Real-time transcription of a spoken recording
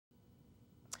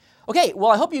Okay,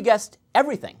 well, I hope you guessed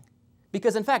everything,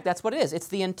 because in fact, that's what it is. It's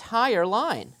the entire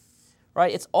line,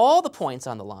 right? It's all the points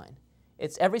on the line.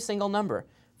 It's every single number,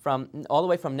 from all the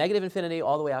way from negative infinity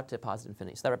all the way out to positive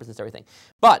infinity. So that represents everything.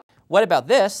 But what about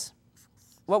this?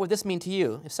 What would this mean to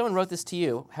you? If someone wrote this to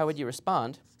you, how would you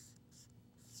respond?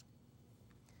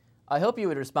 I hope you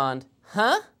would respond,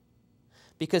 huh?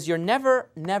 Because you're never,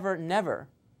 never, never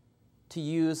to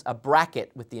use a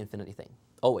bracket with the infinity thing.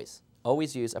 Always.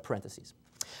 Always use a parentheses.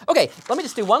 OK, let me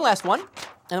just do one last one, and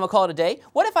then we'll call it a day.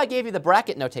 What if I gave you the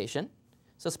bracket notation?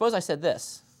 So suppose I said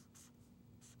this.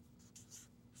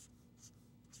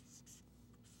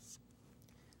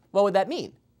 What would that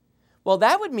mean? Well,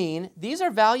 that would mean these are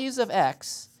values of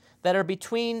x that are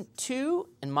between 2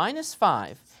 and minus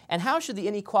 5. And how should the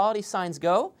inequality signs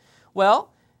go?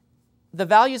 Well, the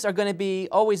values are going to be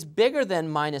always bigger than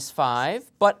minus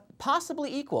 5, but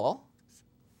possibly equal,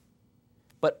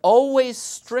 but always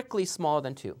strictly smaller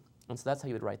than 2. And so that's how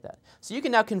you would write that. So you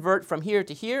can now convert from here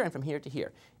to here and from here to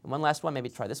here. And one last one, maybe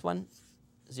try this one,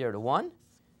 0 to 1.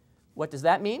 What does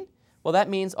that mean? Well, that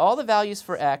means all the values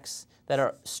for x that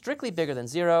are strictly bigger than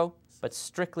 0, but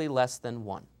strictly less than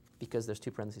 1, because there's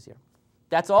two parentheses here.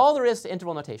 That's all there is to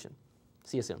interval notation.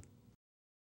 See you soon.